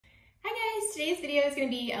Today's video is going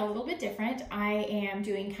to be a little bit different. I am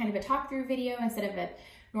doing kind of a talk through video instead of a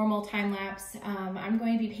normal time lapse. I'm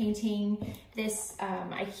going to be painting this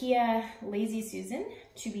IKEA Lazy Susan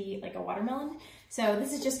to be like a watermelon. So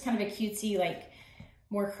this is just kind of a cutesy, like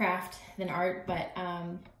more craft than art, but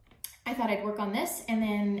I thought I'd work on this and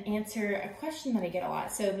then answer a question that I get a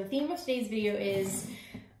lot. So the theme of today's video is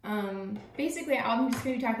basically I'm just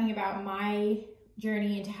going to be talking about my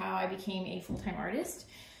journey into how I became a full-time artist.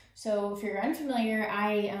 So if you're unfamiliar,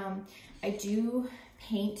 I do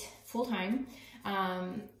paint full-time.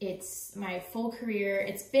 It's my full career.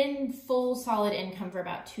 It's been full solid income for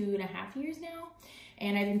about 2.5 years now.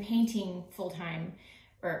 And I've been painting full-time,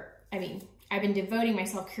 I've been devoting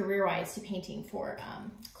myself career-wise to painting for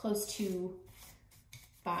close to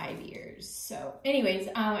 5 years. So anyways,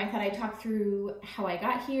 I thought I'd talk through how I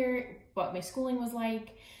got here, what my schooling was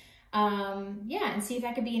like, yeah, and see if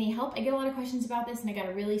that could be any help. I get a lot of questions about this, and I got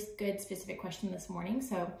a really good specific question this morning,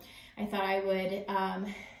 so I thought I would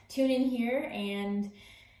tune in here and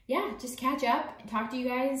yeah, just catch up and talk to you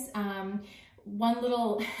guys. One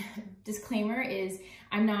little disclaimer is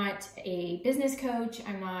I'm not a business coach.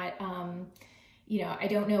 I'm not, I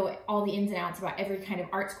don't know all the ins and outs about every kind of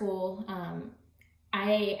art school.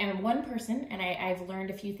 I am one person, and I've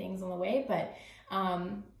learned a few things on the way, but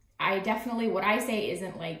I definitely, what I say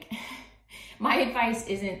isn't like, my advice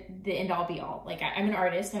isn't the end all be all. Like I'm an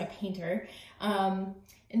artist, I'm a painter.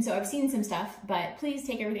 And so I've seen some stuff, but please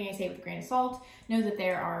take everything I say with a grain of salt. Know that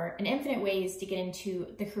there are an infinite ways to get into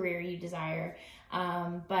the career you desire.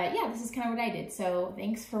 But yeah, this is kind of what I did. So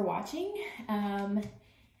thanks for watching.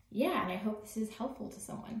 Yeah, and I hope this is helpful to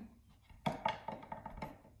someone.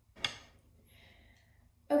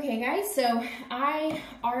 Okay guys, so I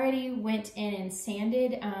already went in and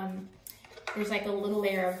sanded. There's like a little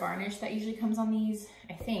layer of varnish that usually comes on these,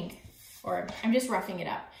 I think, or I'm just roughing it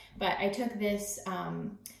up. But I took this, I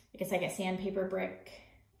guess like a sandpaper brick.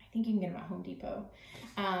 I think you can get them at Home Depot.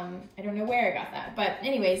 I don't know where I got that, but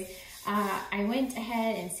anyways, I went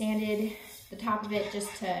ahead and sanded the top of it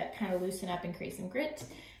just to kind of loosen up and create some grit.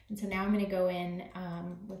 And so now I'm gonna go in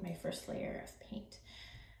with my first layer of paint.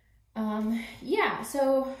 Yeah,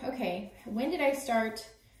 so, okay, when did I start?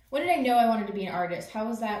 When did I know I wanted to be an artist? How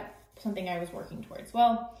was that something I was working towards?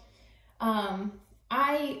 Well,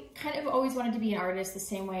 I kind of always wanted to be an artist the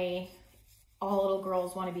same way all little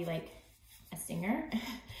girls want to be like a singer.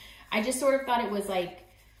 I just sort of thought it was like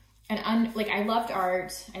I loved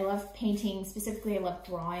art. I loved painting. Specifically, I loved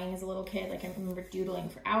drawing as a little kid. Like I remember doodling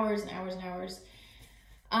for hours and hours and hours.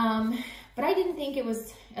 But I didn't think it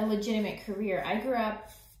was a legitimate career. I grew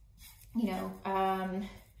up,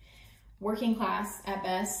 working class at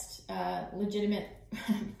best, legitimate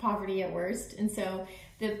poverty at worst. And so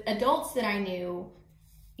the adults that I knew,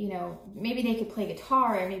 maybe they could play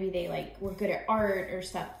guitar or maybe they like were good at art or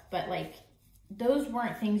stuff, but like those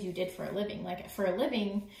weren't things you did for a living. Like for a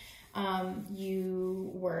living,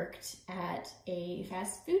 you worked at a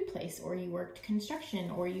fast food place, or you worked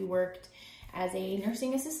construction, or you worked as a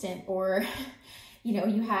nursing assistant, or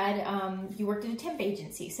you had you worked at a temp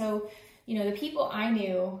agency. So the people I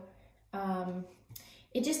knew,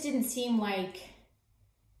 it just didn't seem like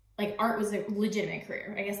art was a legitimate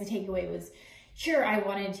career. I guess the takeaway was, sure, I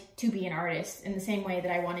wanted to be an artist in the same way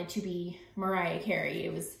that I wanted to be Mariah Carey.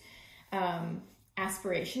 It was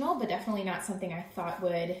aspirational, but definitely not something I thought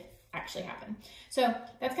would actually happen. So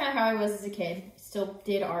that's kind of how I was as a kid. Still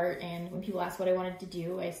did art, and when people asked what I wanted to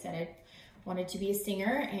do, I said I wanted to be a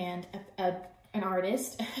singer and an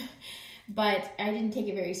artist, but I didn't take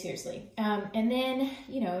it very seriously. And then,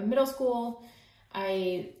 in middle school,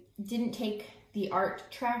 I didn't take the art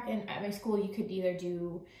track, and at my school you could either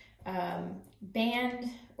do band,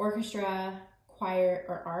 orchestra, choir,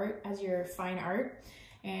 or art as your fine art.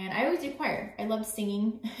 And I always did choir. I loved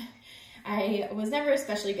singing. I was never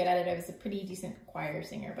especially good at it. I was a pretty decent choir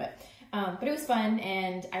singer, but it was fun,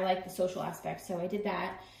 and I liked the social aspect, so I did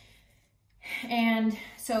that. And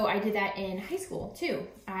so I did that in high school too.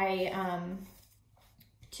 I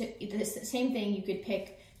took the same thing. You could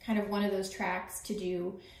pick kind of one of those tracks to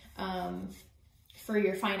do for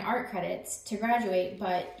your fine art credits to graduate,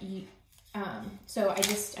 but so I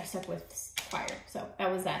stuck with choir. So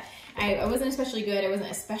that was that. I wasn't especially good. I wasn't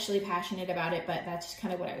especially passionate about it, but that's just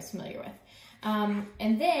kind of what I was familiar with.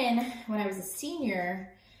 And then when I was a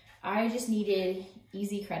senior, I just needed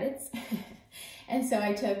easy credits. And so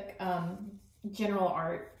I took general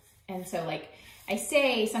art. And so like I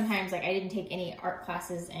say sometimes, like I didn't take any art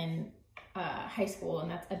classes in high school,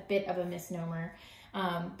 and that's a bit of a misnomer.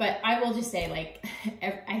 But I will just say, like,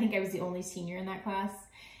 I think I was the only senior in that class.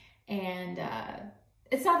 And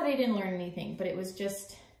it's not that I didn't learn anything, but it was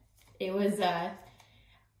just, it was, I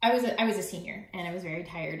was a senior and I was very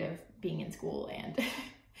tired of being in school, and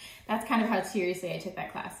that's kind of how seriously I took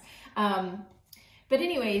that class. But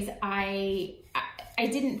anyways, I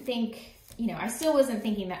didn't think, you know, I still wasn't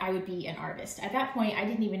thinking that I would be an artist. At that point, I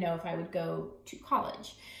didn't even know if I would go to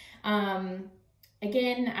college.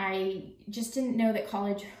 Again, I just didn't know that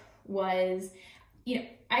college was, you know,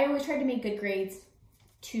 I always tried to make good grades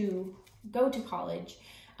to go to college.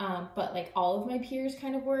 But like all of my peers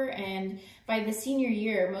kind of were. And by the senior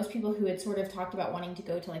year, most people who had sort of talked about wanting to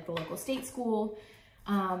go to like the local state school,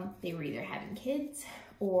 they were either having kids,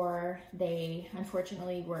 or they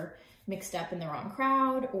unfortunately were mixed up in the wrong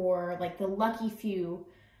crowd, or like the lucky few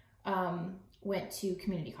went to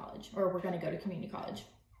community college, or were going to go to community college.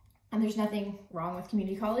 And there's nothing wrong with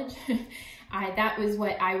community college. That was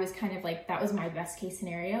what I was kind of like, that was my best case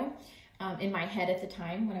scenario in my head at the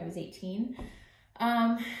time when I was 18.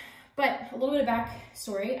 But a little bit of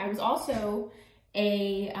backstory, I was also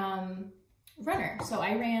a runner. So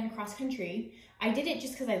I ran cross country. I did it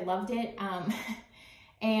just because I loved it.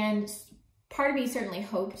 And part of me certainly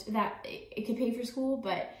hoped that it could pay for school,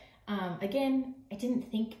 but again, I didn't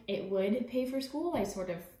think it would pay for school.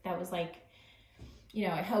 That was like, you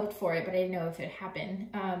know, I hoped for it, but I didn't know if it happened.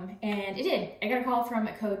 And it did. I got a call from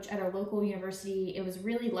a coach at our local university. It was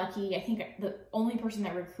really lucky. I think the only person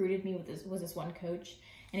that recruited me was this one coach.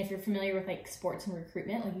 And if you're familiar with like sports and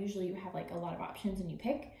recruitment, like usually you have like a lot of options and you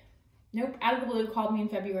pick. Nope, out of the blue, called me in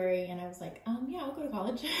February, and I was like, yeah, I'll go to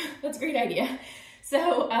college. That's a great idea.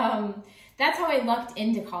 So that's how I lucked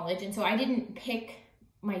into college. And so I didn't pick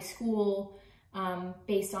my school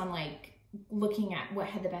based on like looking at what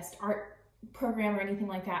had the best art program or anything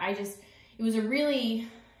like that. It was a really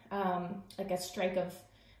like a strike of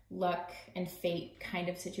luck and fate kind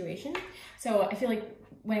of situation. So I feel like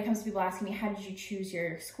when it comes to people asking me, how did you choose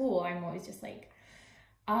your school? I'm always just like,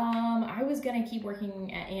 I was gonna keep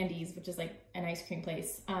working at Andy's, which is like an ice cream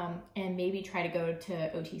place, and maybe try to go to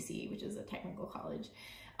OTC, which is a technical college.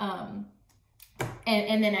 And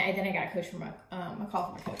then I got a coach from a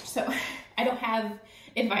call from a coach. So I don't have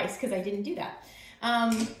advice because I didn't do that.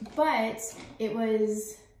 But it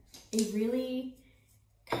was a really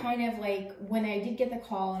kind of like, when I did get the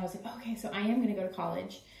call and I was like, okay, so I am going to go to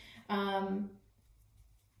college.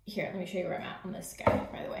 Here, let me show you where I'm at on this guy,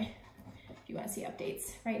 by the way, if you want to see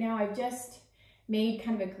updates. Right now, I've just made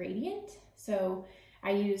kind of a gradient. So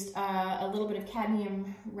I used a little bit of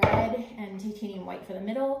cadmium red and titanium white for the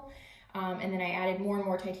middle. And then I added more and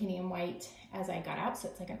more titanium white as I got out. So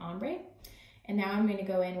it's like an ombre. And now I'm going to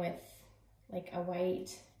go in with like a white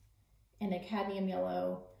and a cadmium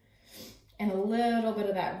yellow and a little bit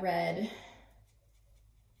of that red.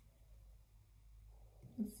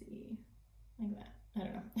 Let's see, like that. I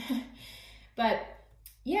don't know. But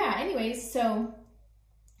yeah, anyways, so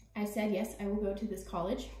I said, yes, I will go to this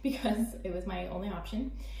college because it was my only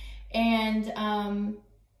option. And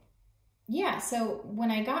yeah, so when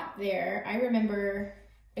I got there, I remember,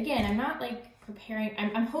 again, I'm not like preparing,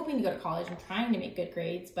 I'm hoping to go to college. I'm trying to make good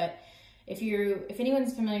grades, but if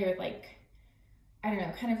anyone's familiar with like, I don't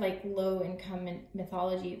know, kind of like low income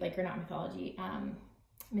mythology, like, or not mythology,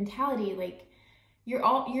 mentality, like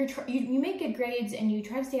you make good grades and you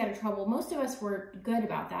try to stay out of trouble. Most of us were good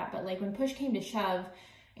about that, but like when push came to shove,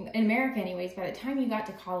 in America anyways, by the time you got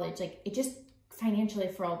to college, like it just financially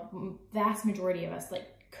for a vast majority of us, like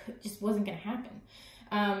just wasn't gonna happen.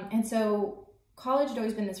 And so college had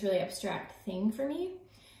always been this really abstract thing for me.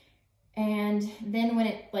 And then when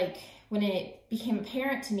it became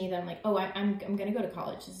apparent to me that I'm like, oh, I'm gonna go to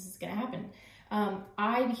college, this is gonna happen,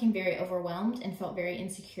 I became very overwhelmed and felt very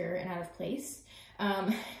insecure and out of place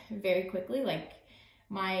very quickly. Like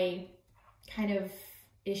my kind of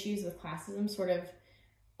issues with classism sort of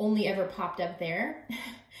only ever popped up there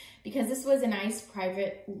because this was a nice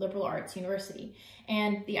private liberal arts university.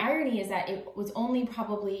 And the irony is that it was only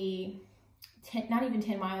probably not even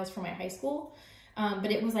 10 miles from my high school,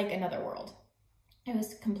 but it was like another world. It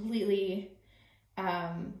was completely,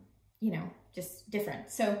 you know, just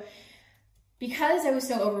different. So because I was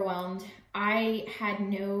so overwhelmed, I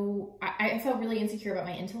felt really insecure about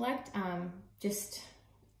my intellect. Just,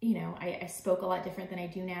 you know, I spoke a lot different than I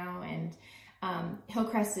do now. And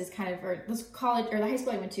Hillcrest is kind of, or this college, or the high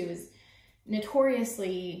school I went to is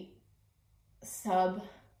notoriously subpar.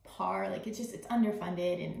 Like it's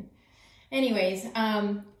underfunded. And anyways,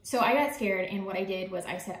 so I got scared, and what I did was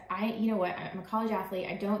I said, you know what, I'm a college athlete.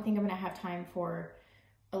 I don't think I'm gonna have time for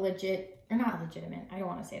a legit, or not legitimate, I don't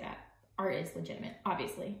wanna say that. Art is legitimate,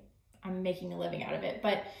 obviously. I'm making a living out of it.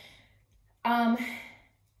 But,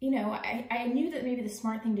 you know, I knew that maybe the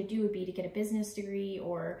smart thing to do would be to get a business degree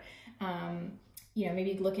or, you know,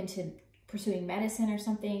 maybe look into pursuing medicine or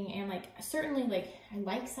something. And like, certainly like, I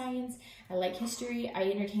like science, I like history. I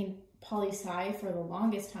entertained poli-sci for the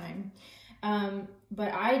longest time.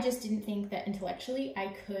 But I just didn't think that intellectually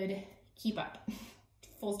I could keep up.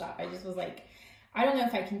 Full stop. I just was like, I don't know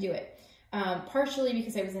if I can do it. Partially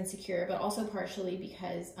because I was insecure, but also partially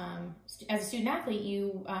because as a student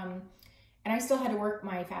athlete, and I still had to work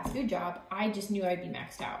my fast food job, I just knew I'd be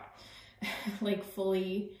maxed out, like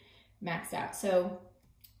fully maxed out. So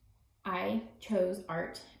I chose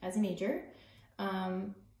art as a major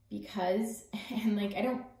because, and like,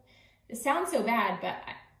 it sounds so bad, but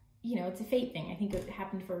you know, it's a fate thing. I think it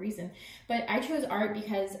happened for a reason. But I chose art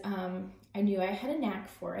because I knew I had a knack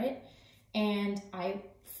for it, and I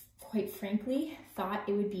quite frankly thought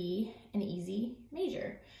it would be an easy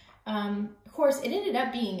major. Of course, it ended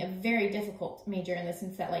up being a very difficult major in the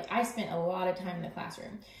sense that like I spent a lot of time in the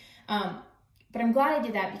classroom. But I'm glad I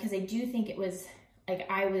did that because I do think it was like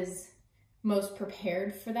I was most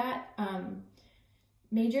prepared for that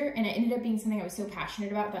major, and it ended up being something I was so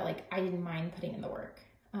passionate about that like I didn't mind putting in the work.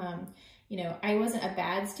 You know, I wasn't a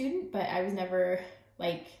bad student, but I was never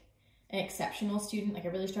like an exceptional student. Like I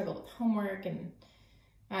really struggled with homework, and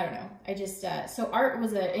I don't know. I just, so art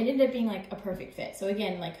was it ended up being like a perfect fit. So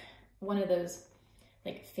again, like one of those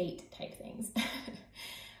like fate type things.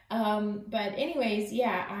 But anyways,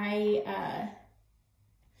 yeah,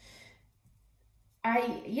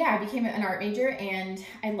 I became an art major and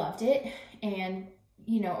I loved it. And,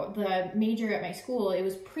 you know, the major at my school, it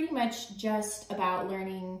was pretty much just about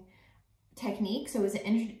learning technique. So it was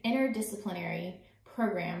an interdisciplinary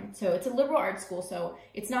program. So it's a liberal arts school. So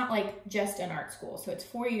it's not like just an art school. So it's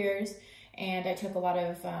 4 years, and I took a lot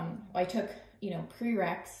of, I took, you know,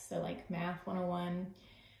 prereqs. So like math 101,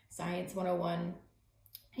 science 101,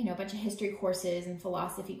 you know, a bunch of history courses and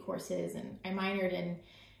philosophy courses. And I minored in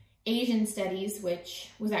Asian studies, which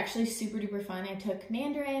was actually super duper fun. I took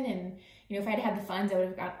Mandarin, and, you know, if I'd had the funds, I would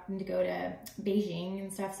have gotten to go to Beijing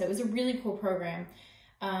and stuff. So it was a really cool program.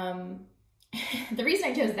 The reason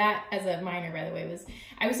I chose that as a minor, by the way, was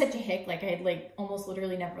I was such a hick. Like I had like almost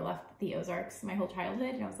literally never left the Ozarks my whole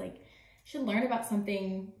childhood. And I was like, I should learn about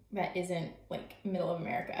something that isn't like middle of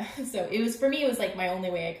America. So it was, for me, it was like my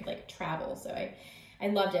only way I could like travel. So I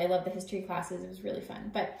loved it. I loved the history classes. It was really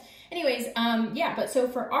fun. But anyways, yeah, but so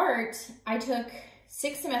for art, I took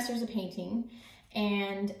 6 semesters of painting,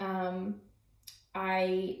 and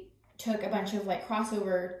I took a bunch of like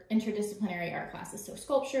crossover interdisciplinary art classes. So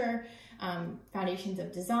sculpture, foundations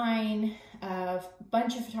of design, a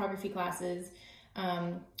bunch of photography classes,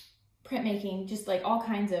 printmaking, just like all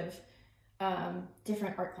kinds of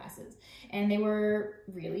different art classes. And they were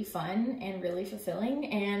really fun and really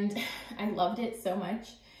fulfilling, and I loved it so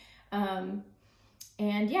much.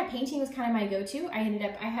 And yeah, painting was kind of my go-to. I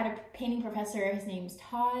had a painting professor, his name's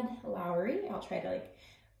Todd Lowry. I'll try to like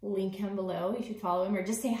link him below. You should follow him or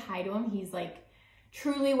just say hi to him. He's like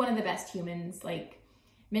truly one of the best humans, like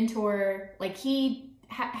mentor. Like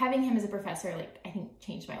having him as a professor, like I think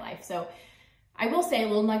changed my life. So I will say a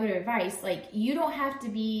little nugget of advice, like you don't have to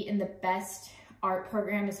be in the best art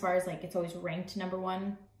program as far as like it's always ranked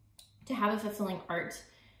 #1 to have a fulfilling art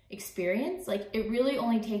experience. Like it really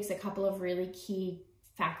only takes a couple of really key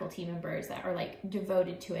faculty members that are like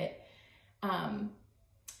devoted to it.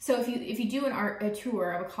 So if you do a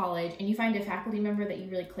tour of a college and you find a faculty member that you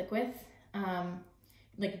really click with,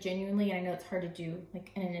 like genuinely, and I know it's hard to do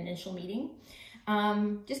like in an initial meeting,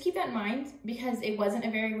 just keep that in mind, because it wasn't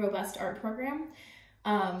a very robust art program.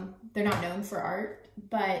 They're not known for art,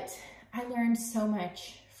 but I learned so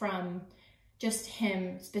much from just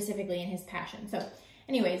him specifically and his passion. So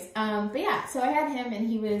anyways, but yeah, so I had him, and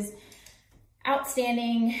he was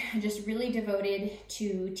outstanding, just really devoted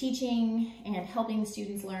to teaching and helping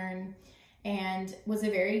students learn, and was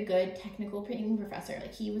a very good technical painting professor.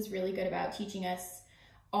 Like he was really good about teaching us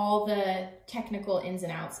all the technical ins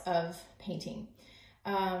and outs of painting.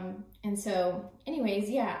 And so anyways,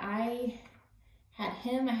 yeah, I had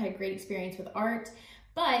him. I had a great experience with art,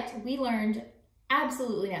 but we learned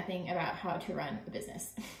absolutely nothing about how to run a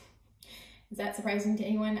business. Is that surprising to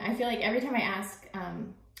anyone? I feel like every time I ask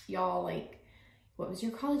y'all, like, what was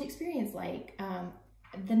your college experience like?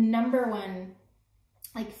 The #1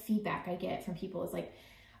 like feedback I get from people is like,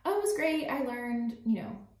 oh, it was great. I learned, you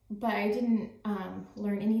know, but I didn't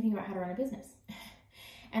learn anything about how to run a business.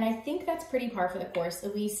 And I think that's pretty par for the course,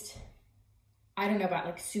 at least, I don't know about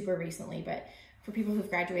like super recently, but for people who've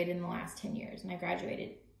graduated in the last 10 years, and I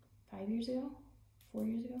graduated 5 years ago, 4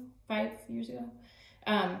 years ago, 5 years ago,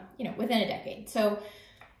 you know, within a decade. So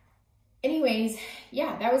anyways,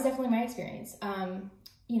 yeah, that was definitely my experience.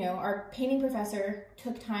 you know, our painting professor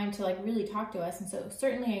took time to like really talk to us. And so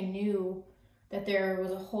certainly I knew that there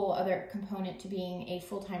was a whole other component to being a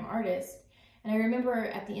full-time artist. And I remember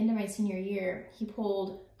at the end of my senior year, he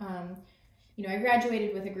pulled, you know, I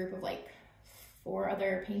graduated with a group of like 4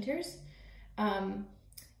 other painters. And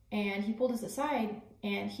he pulled us aside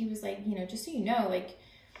and he was like, you know, just so you know, like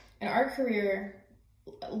an art career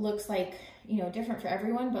looks like, you know, different for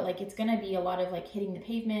everyone, but like it's gonna be a lot of like hitting the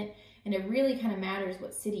pavement, and it really kind of matters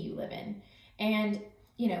what city you live in. And,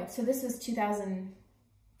 you know, so this was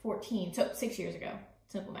 2014, so 6 years ago,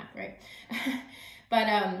 simple math, right? But,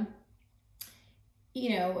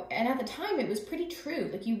 you know, and at the time it was pretty true.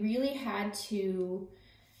 Like you really had to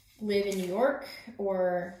live in New York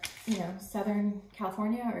or, you know, Southern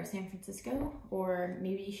California or San Francisco or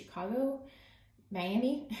maybe Chicago,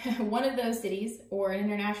 Miami, one of those cities, or an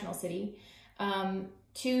international city,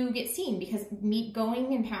 to get seen, because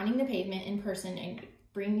going and pounding the pavement in person and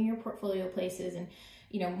bringing your portfolio places, and,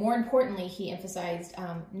 you know, more importantly, he emphasized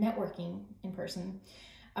networking in person,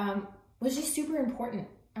 was just super important.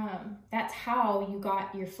 That's how you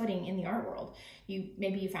got your footing in the art world.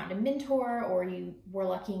 Maybe you found a mentor, or you were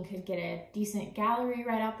lucky and could get a decent gallery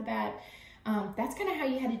right out the bat. That's kind of how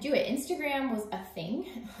you had to do it. Instagram was a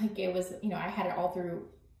thing. Like it was, you know, I had it all through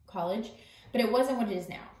college, but it wasn't what it is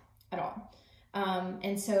now at all.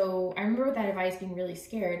 And so I remember with that advice being really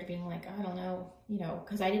scared, being like, I don't know, you know,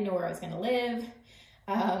 because I didn't know where I was going to live.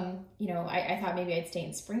 You know, I thought maybe I'd stay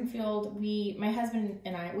in Springfield. My husband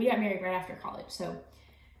and I, we got married right after college. So,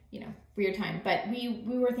 you know, weird time, but we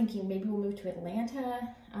were thinking maybe we'll move to Atlanta.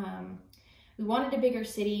 We wanted a bigger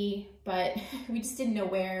city, but we just didn't know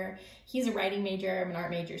where. He's a writing major, I'm an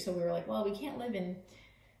art major. So we were like, well, we can't live in,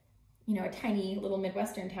 you know, a tiny little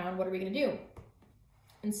Midwestern town. What are we going to do?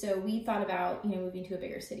 And so we thought about, you know, moving to a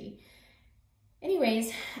bigger city.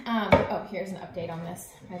 Anyways, oh, here's an update on this,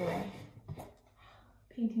 by the way.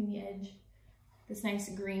 Painting the edge, this nice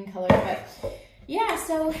green color. But yeah,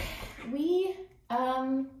 so we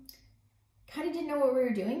kind of didn't know what we were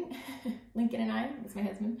doing. Lincoln and I, that's my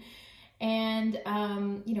husband. And,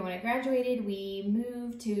 you know, when I graduated, we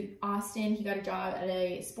moved to Austin. He got a job at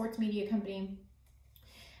a sports media company,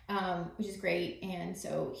 which is great. And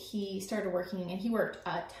so he started working, and he worked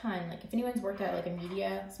a ton. Like if anyone's worked at like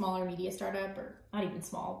a smaller media startup, or not even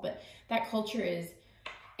small, but that culture is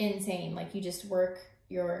insane. Like you just work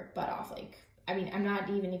your butt off. Like, I mean, I'm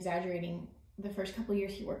not even exaggerating. The first couple of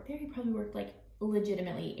years he worked there, he probably worked like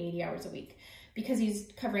legitimately 80 hours a week, because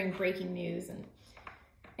he's covering breaking news. And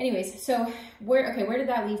anyways, so where did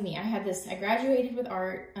that leave me? I graduated with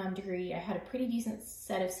art degree. I had a pretty decent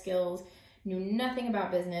set of skills, knew nothing about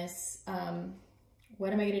business.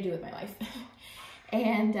 What am I gonna do with my life?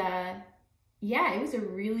 And yeah, it was a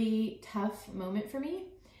really tough moment for me.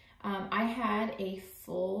 I had a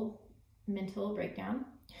full mental breakdown.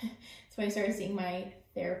 So I started seeing my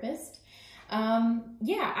therapist.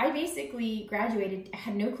 Yeah, I basically graduated,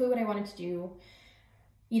 had no clue what I wanted to do.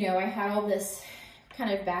 You know, I had all this kind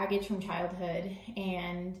of baggage from childhood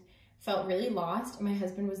and felt really lost. My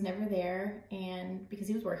husband was never there, and because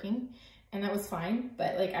he was working, and that was fine.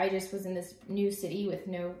 But like, I just was in this new city with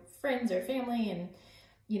no friends or family, and,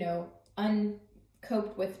 you know,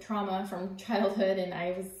 uncoped with trauma from childhood. And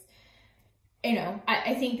I was, you know,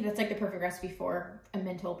 I think that's like the perfect recipe for a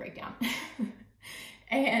mental breakdown.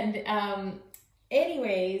 And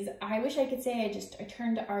anyways, I wish I could say I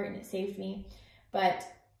turned to art and it saved me, but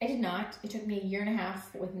I did not. It took me 1.5 years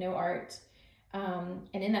with no art. And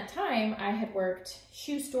in that time, I had worked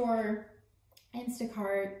shoe store,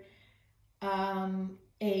 Instacart,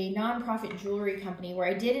 a nonprofit jewelry company, where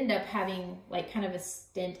I did end up having like kind of a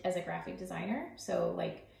stint as a graphic designer. So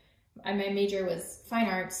like my major was fine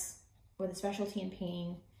arts with a specialty in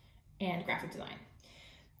painting and graphic design.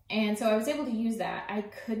 And so I was able to use that. I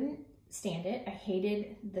couldn't stand it. I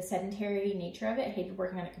hated the sedentary nature of it. I hated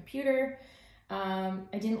working on a computer. I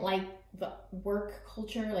didn't like the work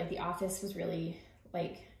culture. Like the office was really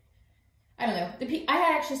like, I don't know. I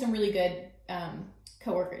had actually some really good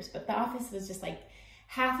coworkers, but the office was just like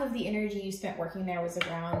half of the energy you spent working there was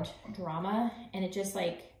around drama. And it just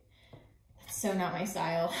like, that's so not my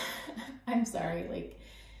style. I'm sorry. Like,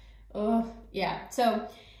 oh yeah. So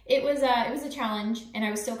it was a challenge, and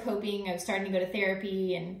I was still coping. I was starting to go to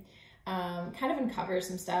therapy and kind of uncover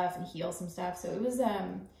some stuff and heal some stuff. So it was,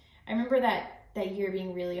 I remember that year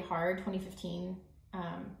being really hard. 2015,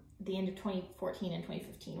 the end of 2014 and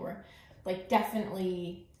 2015 were like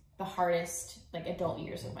definitely the hardest like adult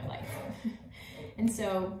years of my life. And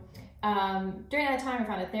so during that time I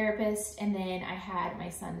found a therapist, and then I had my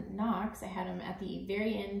son Knox. I had him at the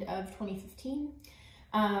very end of 2015.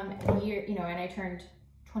 The year, you know, and I turned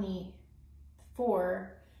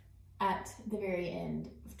 24 at the very end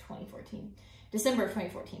of 2014, December of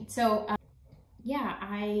 2014. So yeah,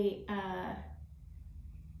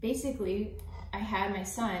 basically I had my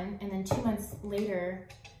son, and then 2 months later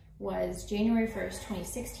was January 1st,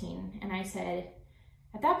 2016. And I said,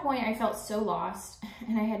 at that point I felt so lost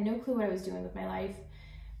and I had no clue what I was doing with my life.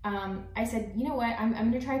 I said, you know what, I'm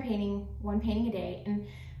gonna try painting, one painting a day. And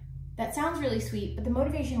that sounds really sweet, but the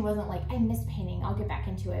motivation wasn't like, I miss painting, I'll get back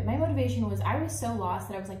into it. My motivation was, I was so lost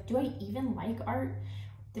that I was like, do I even like art?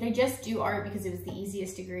 Did I just do art because it was the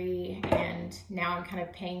easiest degree and now I'm kind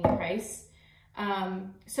of paying the price?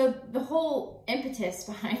 So the whole impetus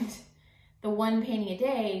behind the one painting a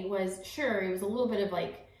day was, sure, it was a little bit of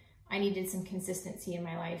like, I needed some consistency in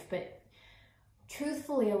my life, but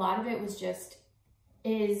truthfully, a lot of it was just,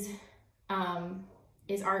 is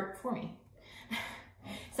art for me?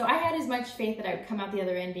 So I had as much faith that I would come out the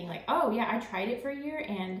other end being like, oh yeah, I tried it for a year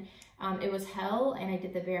and it was hell and I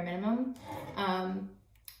did the bare minimum.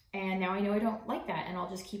 And now I know I don't like that and I'll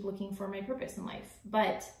just keep looking for my purpose in life.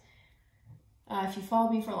 But if you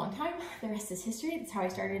followed me for a long time, the rest is history. That's how I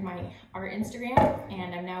started my art Instagram,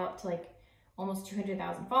 and I'm now up to like almost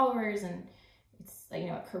 200,000 followers, and it's like, you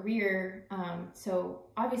know, a career. So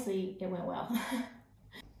obviously it went well.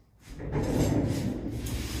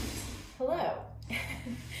 Hello.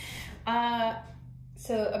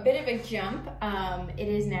 So a bit of a jump. It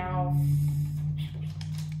is now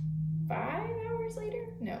 5 hours later?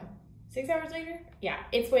 No, 6 hours later? Yeah,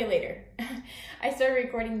 it's way later. I started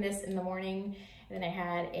recording this in the morning, and then I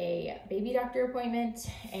had a baby doctor appointment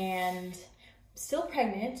and still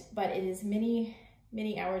pregnant, but it is many,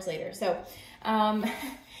 many hours later. So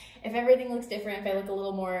if everything looks different, if I look a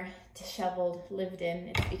little more disheveled, lived in,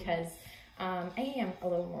 it's because I am a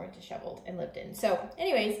little more disheveled and lived in. So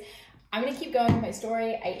anyways, I'm gonna keep going with my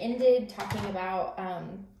story. I ended talking about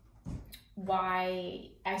why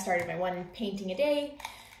I started my one painting a day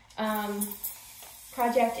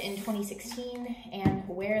project in 2016 and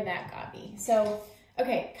where that got me. So,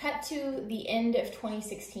 okay, cut to the end of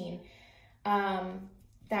 2016.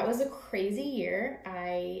 That was a crazy year.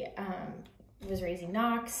 I was raising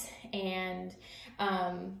Knox and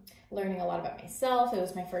learning a lot about myself. It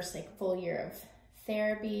was my first like full year of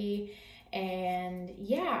therapy. And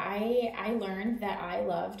yeah, I learned that I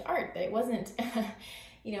loved art, that it wasn't,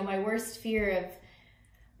 you know, my worst fear of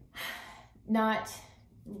not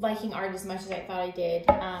liking art as much as I thought I did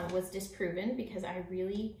was disproven, because I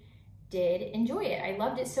really did enjoy it. I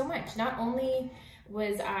loved it so much. Not only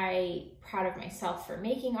was I proud of myself for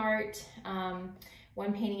making art,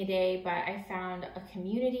 one painting a day, but I found a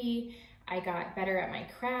community. I got better at my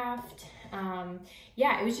craft.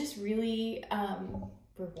 Yeah, it was just really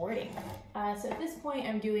rewarding. So at this point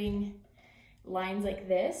I'm doing lines like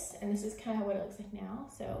this, and this is kind of what it looks like now.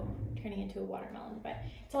 So turning into a watermelon, but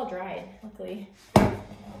it's all dried, luckily.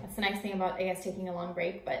 That's the nice thing about, I guess, taking a long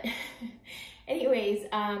break. But anyways,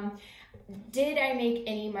 did I make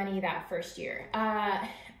any money that first year? I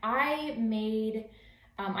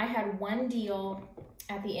had one deal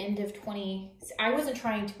at the end of I wasn't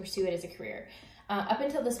trying to pursue it as a career. Up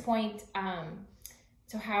until this point,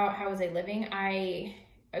 so how was I living? I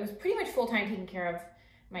was pretty much full-time taking care of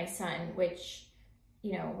my son, which,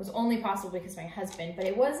 you know, was only possible because of my husband, but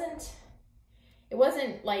it wasn't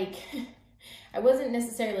like, I wasn't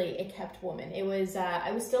necessarily a kept woman. It was,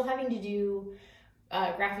 I was still having to do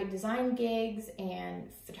graphic design gigs and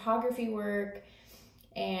photography work.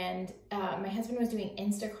 And my husband was doing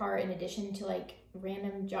Instacart in addition to like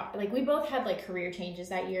random job. Like, we both had like career changes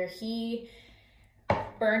that year. He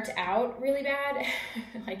burnt out really bad.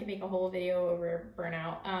 I could make a whole video over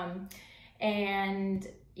burnout. And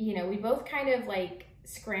you know, we both kind of like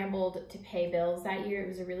scrambled to pay bills that year. It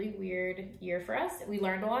was a really weird year for us. We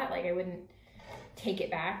learned a lot. Like, I wouldn't take it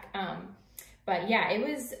back. But yeah, it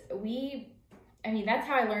was, I mean, that's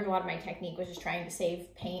how I learned a lot of my technique, was just trying to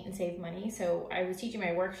save paint and save money. So I was teaching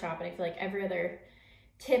my workshop, and I feel like every other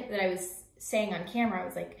tip that I was saying on camera, I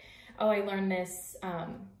was like, oh, I learned this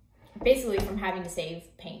basically from having to save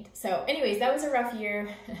paint. So anyways, that was a rough year,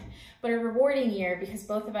 but a rewarding year, because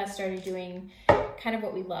both of us started doing kind of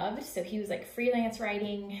what we loved. So he was like freelance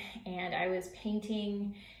writing and I was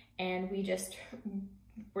painting, and we just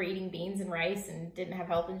were eating beans and rice and didn't have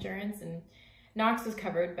health insurance, and Knox was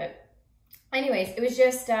covered. But anyways, it was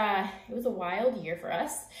just, it was a wild year for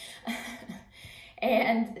us.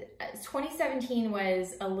 And 2017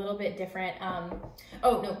 was a little bit different.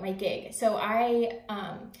 Oh no, my gig. So I,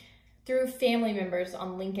 through family members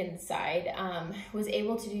on Lincoln's side, was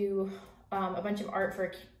able to do a bunch of art for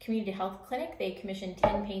a community health clinic. They commissioned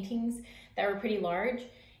 10 paintings that were pretty large,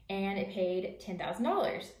 and it paid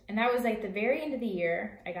 $10,000. And that was like the very end of the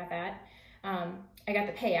year. I got that. I got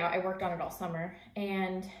the payout. I worked on it all summer.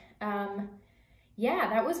 And yeah,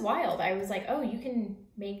 that was wild. I was like, oh, you can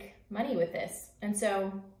make money with this. And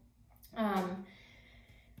so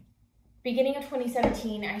beginning of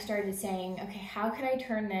 2017, I started saying, okay, how can I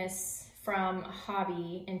turn this from a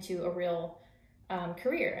hobby into a real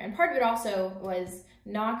career? And part of it also was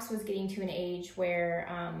Knox was getting to an age where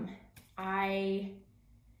I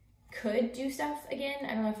could do stuff again.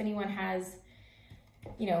 I don't know if anyone has,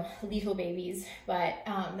 you know, lethal babies, but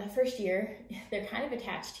the first year, they're kind of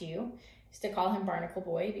attached to you. I used to call him Barnacle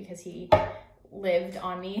Boy because he lived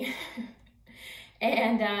on me.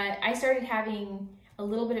 And I started having a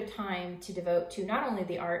little bit of time to devote to not only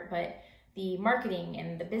the art, but the marketing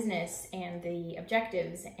and the business and the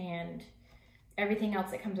objectives and everything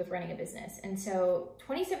else that comes with running a business. And so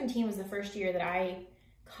 2017 was the first year that I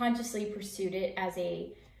consciously pursued it as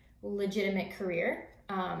a legitimate career.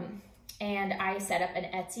 And I set up an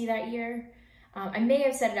Etsy that year. I may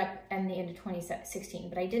have set it up in the end of 2016,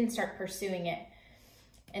 but I didn't start pursuing it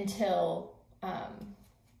until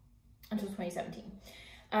 2017.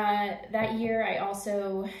 That year, I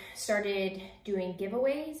also started doing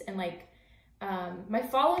giveaways, and like my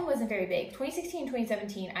following wasn't very big. 2016,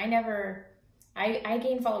 2017, I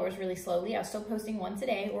gained followers really slowly. I was still posting once a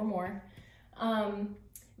day or more,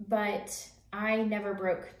 but I never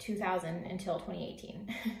broke 2,000 until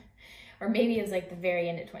 2018. Or maybe it was like the very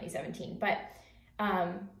end of 2017. But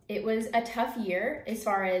it was a tough year as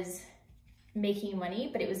far as making money,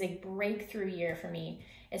 but it was a breakthrough year for me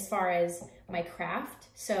as far as my craft.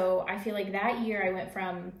 So I feel like that year I went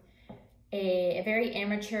from a very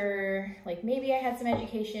amateur, like maybe I had some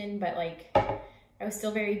education, but like I was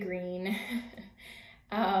still very green,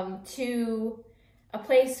 to a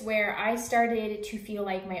place where I started to feel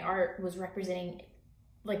like my art was representing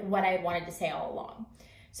like what I wanted to say all along.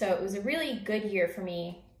 So it was a really good year for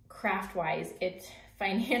me craft-wise. It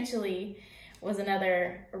financially was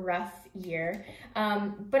another rough year,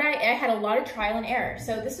 but I had a lot of trial and error.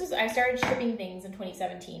 So I started shipping things in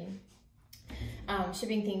 2017,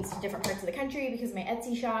 shipping things to different parts of the country because of my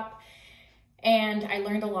Etsy shop. And I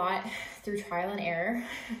learned a lot through trial and error,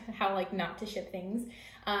 how like not to ship things,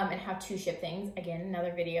 and how to ship things. Again,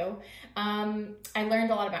 another video. I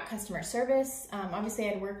learned a lot about customer service. Obviously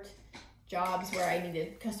I'd worked jobs where I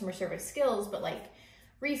needed customer service skills, but like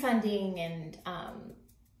refunding and,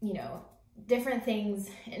 you know, different things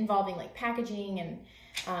involving like packaging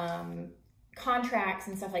and contracts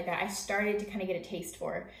and stuff like that, I started to kind of get a taste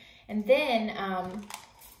for. And then,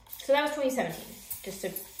 so that was 2017, just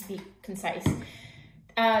to be concise.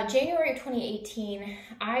 January of 2018,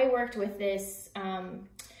 I worked with this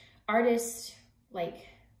artist, like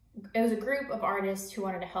it was a group of artists who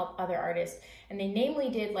wanted to help other artists, and they namely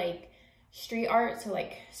did like street art, so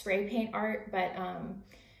like spray paint art, but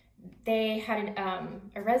they had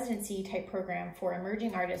a residency type program for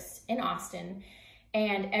emerging artists in Austin,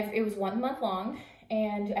 and it was 1 month long,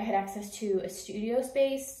 and I had access to a studio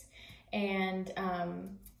space, and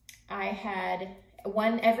I had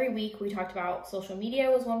every week. We talked about social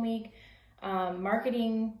media was 1 week,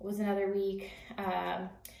 marketing was another week,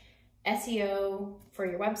 SEO for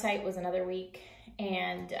your website was another week,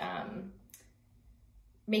 and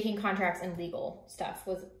making contracts and legal stuff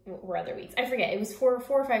were other weeks. I forget, it was four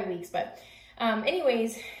or 5 weeks, but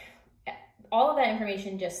anyways, all of that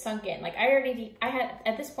information just sunk in. Like I had,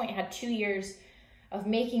 at this point, had 2 years of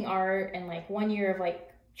making art and like 1 year of like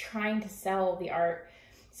trying to sell the art.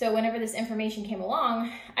 So whenever this information came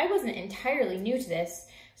along, I wasn't entirely new to this.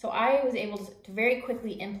 So I was able to very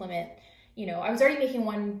quickly implement, you know, I was already making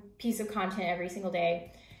one piece of content every single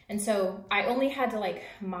day. And so I only had to like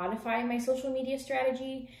modify my social media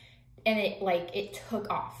strategy, and it took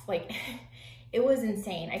off. Like it was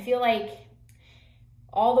insane. I feel like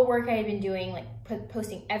all the work I had been doing, like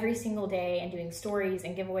posting every single day and doing stories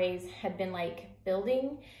and giveaways, had been like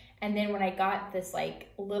building. And then when I got this like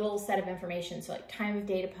little set of information, so like time of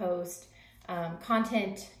day to post,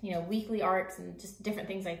 content, you know, weekly arts and just different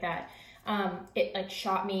things like that, it like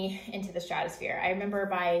shot me into the stratosphere. I remember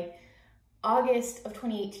by August of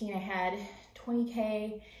 2018, I had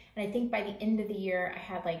 20K, and I think by the end of the year, I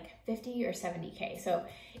had like 50 or 70K. So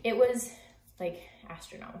it was like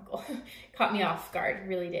astronomical. Caught me off guard,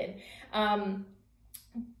 really did.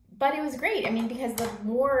 But it was great. I mean, because the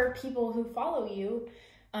more people who follow you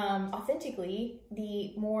authentically,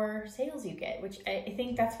 the more sales you get, which I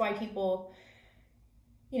think that's why people,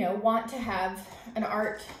 you know, want to have an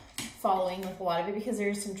art following with a lot of it, because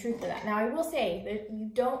there's some truth to that. Now, I will say that you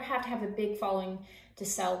don't have to have a big following to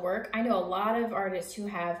sell work. I know a lot of artists who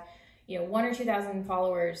have, you know, 1,000 or 2,000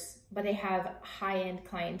 followers, but they have high-end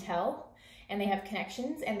clientele and they have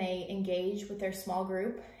connections and they engage with their small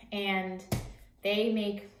group and they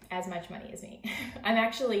make as much money as me. I'm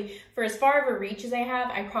actually, for as far of a reach as I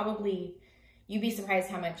have, you'd be surprised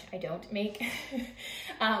how much I don't make.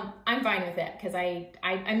 I'm fine with it because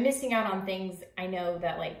I'm missing out on things I know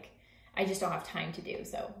that like, I just don't have time to do.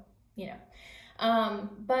 So, you know,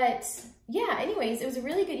 but yeah, anyways, it was a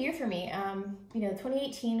really good year for me. You know,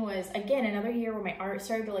 2018 was again, another year where my art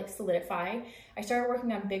started to like solidify. I started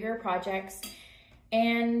working on bigger projects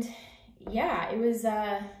and yeah, it was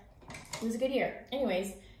a good year.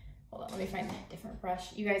 Anyways, hold on, let me find a different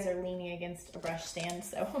brush. You guys are leaning against a brush stand,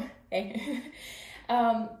 so okay.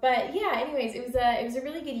 But yeah, anyways, it was a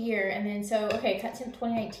really good year. And then so, okay, cut to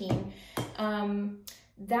 2019.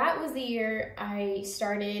 That was the year I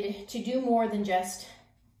started to do more than just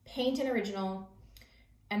paint an original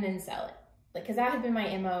and then sell it. Like, cause that had been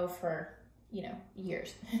my MO for, you know,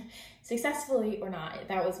 years, successfully or not,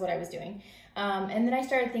 that was what I was doing. And then I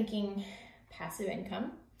started thinking passive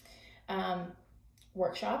income,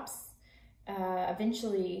 workshops,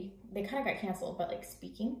 eventually they kind of got canceled, but like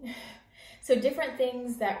speaking. So different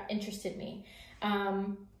things that interested me.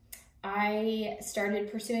 I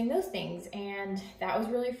started pursuing those things and that was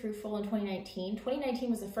really fruitful in 2019. 2019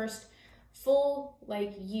 was the first full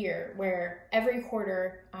like year where every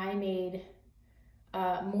quarter I made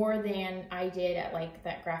more than I did at like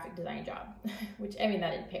that graphic design job, which I mean,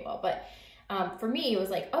 that didn't pay well, but for me, it was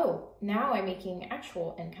like, oh, now I'm making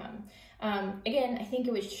actual income. Again, I think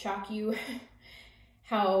it would shock you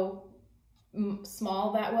how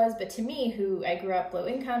small that was, but to me, who I grew up low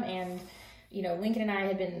income and, you know, Lincoln and I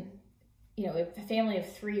had been, you know, a family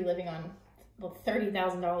of 3 living on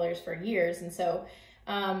 $30,000 for years. And so,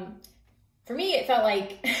 for me, it felt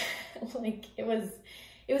like, like it was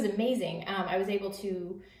amazing. I was able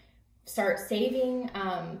to start saving,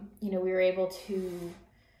 you know, we were able to,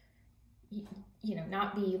 you know,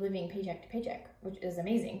 not be living paycheck to paycheck, which is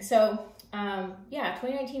amazing. So, yeah,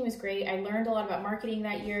 2019 was great. I learned a lot about marketing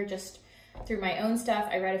that year, just through my own stuff.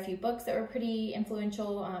 I read a few books that were pretty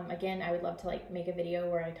influential. Again, I would love to like make a video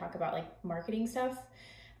where I talk about like marketing stuff.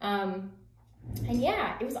 And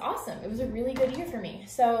yeah, it was awesome. It was a really good year for me.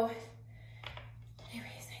 So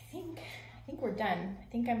anyways, I think we're done. I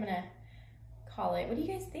think I'm gonna call it. What do you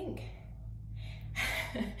guys think?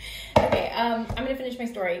 Okay, I'm gonna finish my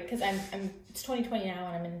story because it's 2020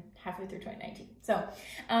 now and I'm halfway through 2019. So,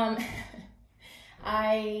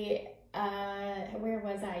 where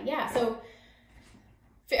was I? Yeah, so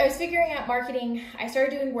I was figuring out marketing. I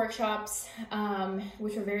started doing workshops,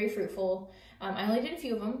 which were very fruitful. I only did a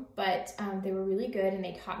few of them, but they were really good and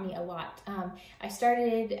they taught me a lot. I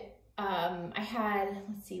started, I had,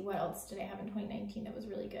 let's see, what else did I have in 2019 that was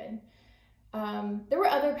really good? There were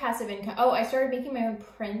other passive income. Oh, I started making my own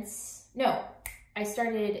prints. No, I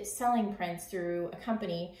started selling prints through a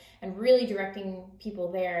company and really directing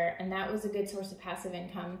people there. And that was a good source of passive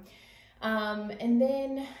income. And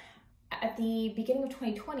then at the beginning of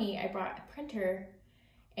 2020, I bought a printer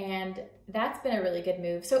and that's been a really good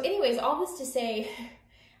move. So anyways, all this to say,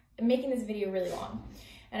 I'm making this video really long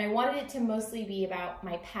and I wanted it to mostly be about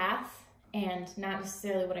my path and not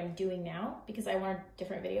necessarily what I'm doing now because I want a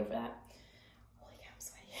different video for that. Holy cow, I'm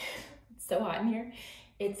sweaty. It's so hot in here.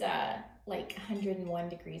 It's like 101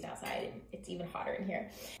 degrees outside. It's even hotter in here.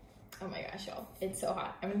 Oh my gosh, y'all, it's so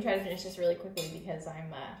hot. I'm gonna try to finish this really quickly because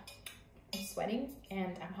I'm sweating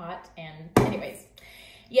and I'm hot and anyways.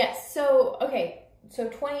 Yes, so, okay, so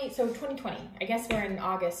 2020, I guess we're in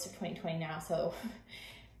August of 2020 now, so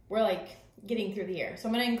we're like getting through the year. So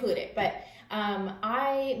I'm gonna include it, but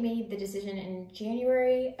I made the decision in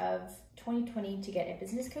January of 2020 to get a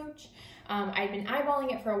business coach. I'd been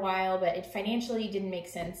eyeballing it for a while, but it financially didn't make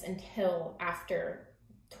sense until after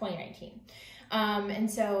 2019. And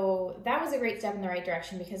so that was a great step in the right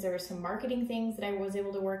direction because there were some marketing things that I was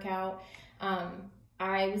able to work out.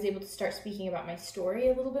 I was able to start speaking about my story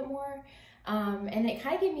a little bit more. And it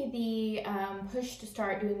kind of gave me the push to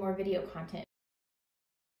start doing more video content.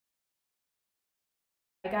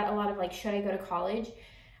 I got a lot of like, should I go to college?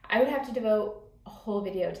 I would have to devote a whole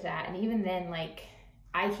video to that. And even then, like,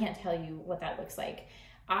 I can't tell you what that looks like.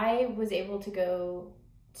 I was able to go,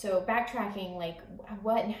 so backtracking, like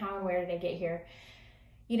what and how and where did I get here?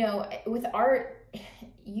 You know, with art,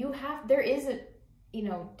 there is a, you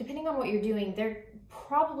know, depending on what you're doing, there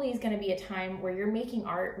probably is going to be a time where you're making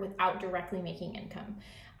art without directly making income.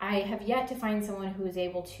 I have yet to find someone who is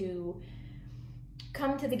able to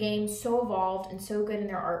come to the game so evolved and so good in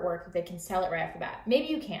their artwork that they can sell it right off the bat. Maybe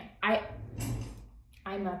you can. I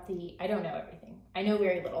don't know everything. I know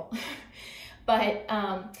very little. But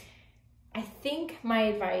I think my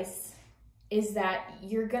advice is that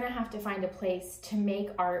you're gonna have to find a place to make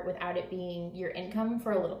art without it being your income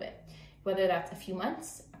for a little bit. Whether that's a few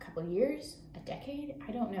months, a couple of years, a decade,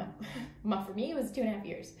 I don't know. For me, it was 2.5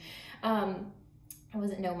 years. It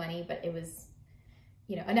wasn't no money, but it was,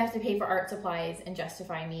 you know, enough to pay for art supplies and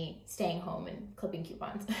justify me staying home and clipping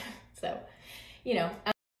coupons. So, you know.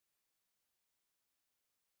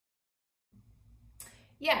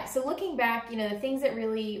 Yeah, so looking back, you know, the things that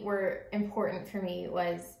really were important for me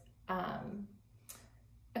was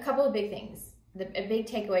a couple of big things. A big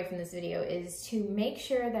takeaway from this video is to make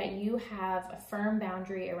sure that you have a firm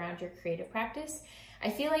boundary around your creative practice. I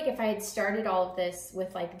feel like if I had started all of this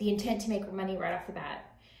with like the intent to make money right off the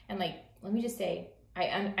bat, and like, let me just say,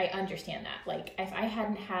 I understand that. Like if I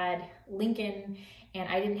hadn't had Lincoln and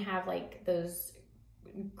I didn't have like those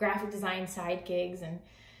graphic design side gigs and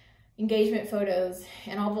engagement photos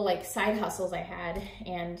and all the like side hustles I had,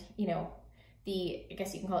 and you know, I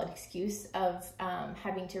guess you can call it excuse of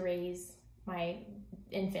having to raise my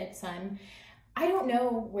infant son, I don't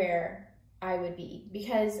know where I would be,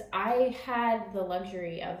 because I had the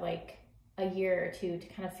luxury of like a year or two to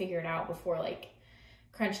kind of figure it out before like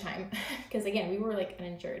crunch time. Because again, we were like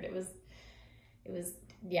uninsured. It was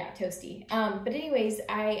yeah, toasty. But anyways,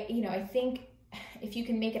 I think if you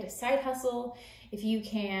can make it a side hustle, if you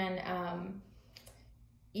can,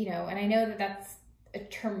 you know, and I know that that's a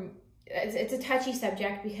term, it's a touchy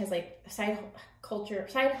subject because like side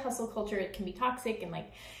hustle culture, it can be toxic and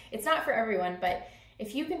like, it's not for everyone, but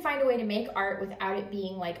if you can find a way to make art without it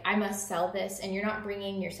being like, I must sell this, and you're not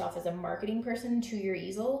bringing yourself as a marketing person to your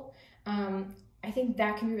easel, I think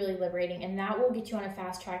that can be really liberating, and that will get you on a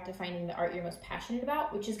fast track to finding the art you're most passionate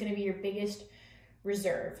about, which is going to be your biggest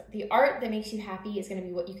reserve. The art that makes you happy is going to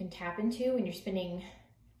be what you can tap into when you're spending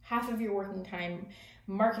half of your working time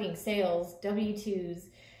marketing, sales, W-2s,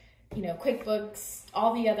 you know, QuickBooks,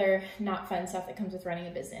 all the other not fun stuff that comes with running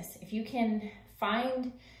a business. If you can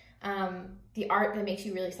find the art that makes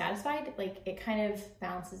you really satisfied, like it kind of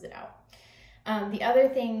balances it out. The other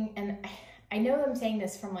thing, and I know I'm saying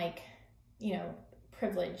this from like, you know,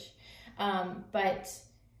 privilege, but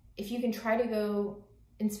if you can try to go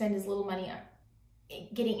and spend as little money on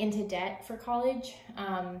getting into debt for college.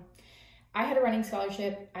 I had a running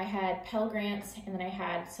scholarship, I had Pell Grants, and then I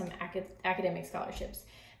had some academic scholarships.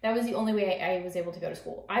 That was the only way I was able to go to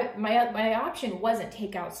school. My option wasn't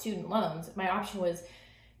take out student loans. My option was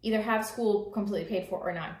either have school completely paid for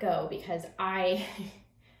or not go, because I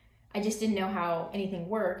just didn't know how anything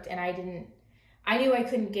worked, and I knew I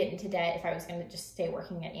couldn't get into debt if I was going to just stay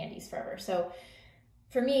working at Andy's forever. So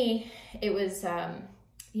for me, it was,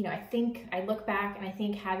 you know, I think I look back and I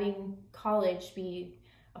think having college be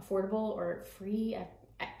affordable or free,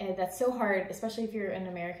 that's so hard, especially if you're an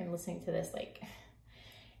American listening to this, like,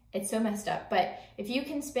 it's so messed up. But if you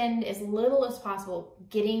can spend as little as possible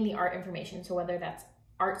getting the art information, so whether that's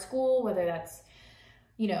art school, whether that's,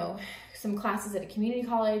 you know, some classes at a community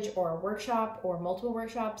college or a workshop or multiple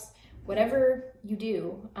workshops, whatever you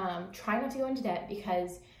do, try not to go into debt,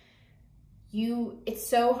 because it's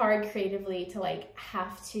so hard creatively to like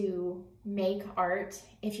have to make art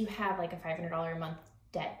if you have like a $500 a month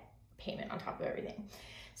debt payment on top of everything.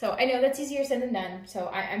 So I know that's easier said than done. So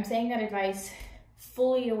I'm saying that advice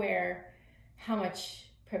fully aware how much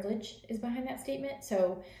privilege is behind that statement.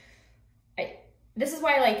 So this is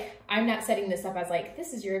why like I'm not setting this up as like,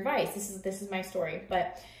 this is your advice, this is my story,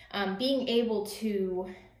 but being able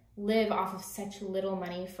to live off of such little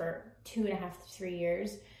money for 2.5 to 3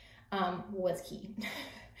 years was key.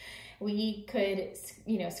 We could,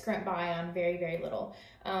 you know, scrimp by on very, very little.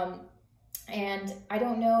 And I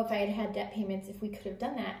don't know if I had had debt payments if we could have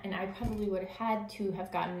done that, and I probably would have had to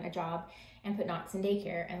have gotten a job and put Knox in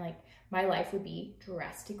daycare, and like my life would be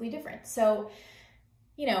drastically different. So,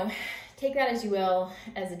 you know, take that as you will,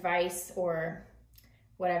 as advice or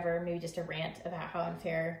whatever, maybe just a rant about how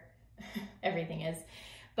unfair everything is.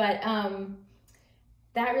 But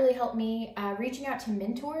that really helped me. Reaching out to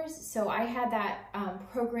mentors. So I had that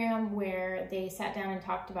program where they sat down and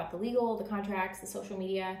talked about the legal, the contracts, the social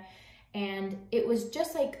media, and it was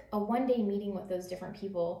just like a one-day meeting with those different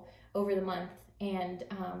people over the month. And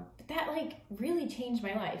that like really changed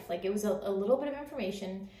my life. Like it was a little bit of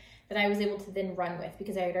information that I was able to then run with,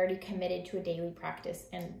 because I had already committed to a daily practice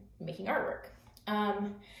and making artwork.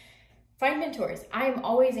 Find mentors. I'm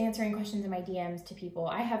always answering questions in my DMs to people.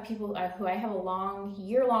 I have people who I have a long,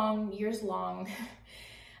 years-long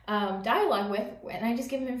dialogue with, and I just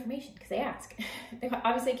give them information because they ask.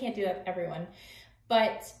 Obviously, I can't do that with everyone,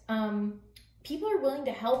 but people are willing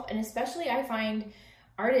to help, and especially I find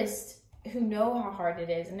artists who know how hard it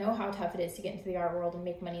is and know how tough it is to get into the art world and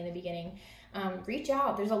make money in the beginning, reach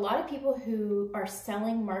out. There's a lot of people who are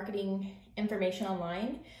selling marketing information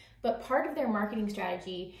online, but part of their marketing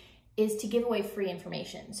strategy is to give away free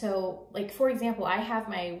information. So like, for example, I have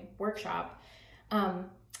my workshop.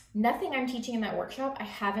 Nothing I'm teaching in that workshop, I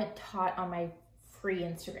haven't taught on my free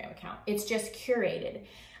Instagram account. It's just curated.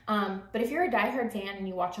 But if you're a diehard fan and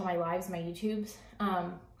you watch all my lives, my YouTubes,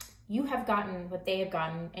 you have gotten what they have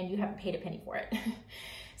gotten and you haven't paid a penny for it.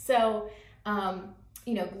 So,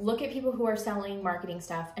 you know, look at people who are selling marketing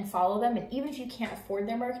stuff and follow them. And even if you can't afford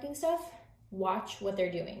their marketing stuff, watch what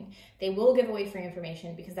they're doing. They will give away free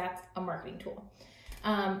information because that's a marketing tool.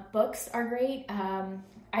 Books are great.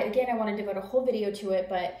 Again, I want to devote a whole video to it,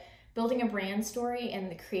 but Building a Brand Story and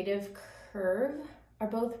The Creative Curve are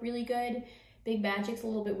both really good. Big Magic's a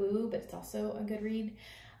little bit woo-woo, but it's also a good read.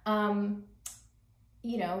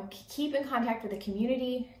 You know, keep in contact with the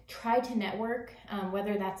community, try to network,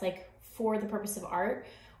 whether that's like for the purpose of art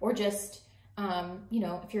or just, you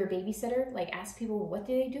know, if you're a babysitter, like ask people, what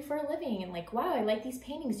do they do for a living? And like, wow, I like these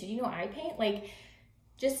paintings. Did you know I paint? Like,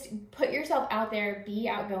 just put yourself out there, be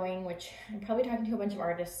outgoing, which I'm probably talking to a bunch of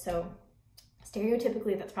artists, so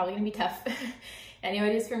stereotypically that's probably gonna be tough. I know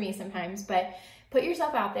it is for me sometimes, but put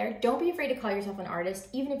yourself out there. Don't be afraid to call yourself an artist,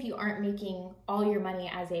 even if you aren't making all your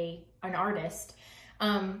money as an artist.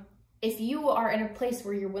 If you are in a place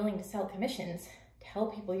where you're willing to sell commissions, tell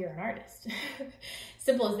people you're an artist.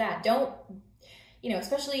 Simple as that. Don't, you know,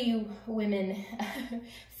 especially you women,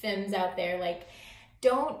 femmes out there, like,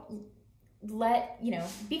 don't let, you know,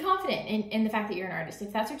 be confident in the fact that you're an artist.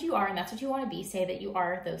 If that's what you are and that's what you want to be, say that you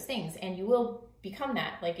are those things and you will become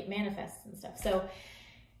that, like it manifests and stuff. So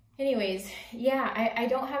anyways, yeah, I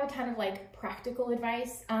don't have a ton of like practical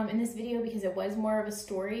advice in this video because it was more of a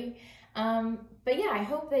story. But yeah, I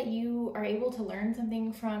hope that you are able to learn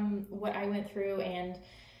something from what I went through and,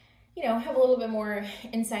 you know, have a little bit more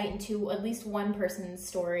insight into at least one person's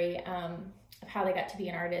story of how they got to be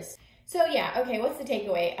an artist. So yeah, okay, what's the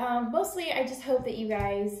takeaway? Mostly I just hope that you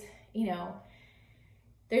guys, you know,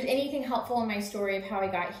 there's anything helpful in my story of how I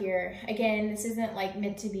got here. Again, this isn't like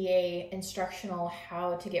meant to be a instructional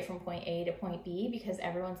how to get from point A to point B because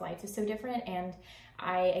everyone's life is so different. And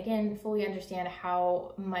I, again, fully understand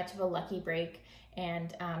how much of a lucky break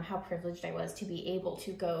and how privileged I was to be able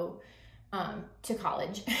to go to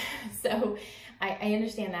college. So I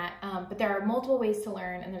understand that, but there are multiple ways to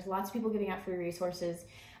learn and there's lots of people giving out free resources.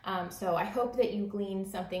 So I hope that you gleaned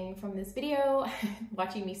something from this video,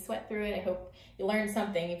 watching me sweat through it. I hope you learned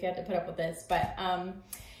something if you had to put up with this, but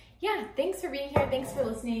yeah, thanks for being here. Thanks for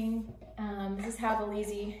listening. This is how the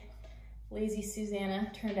lazy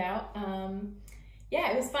Susanna turned out.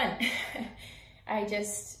 Yeah, it was fun. I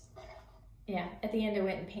just, yeah, at the end I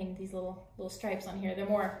went and painted these little stripes on here. They're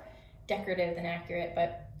more decorative than accurate,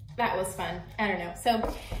 but that was fun. I don't know.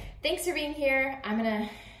 So thanks for being here. I'm gonna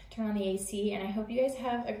turn on the AC and I hope you guys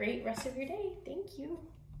have a great rest of your day. Thank you.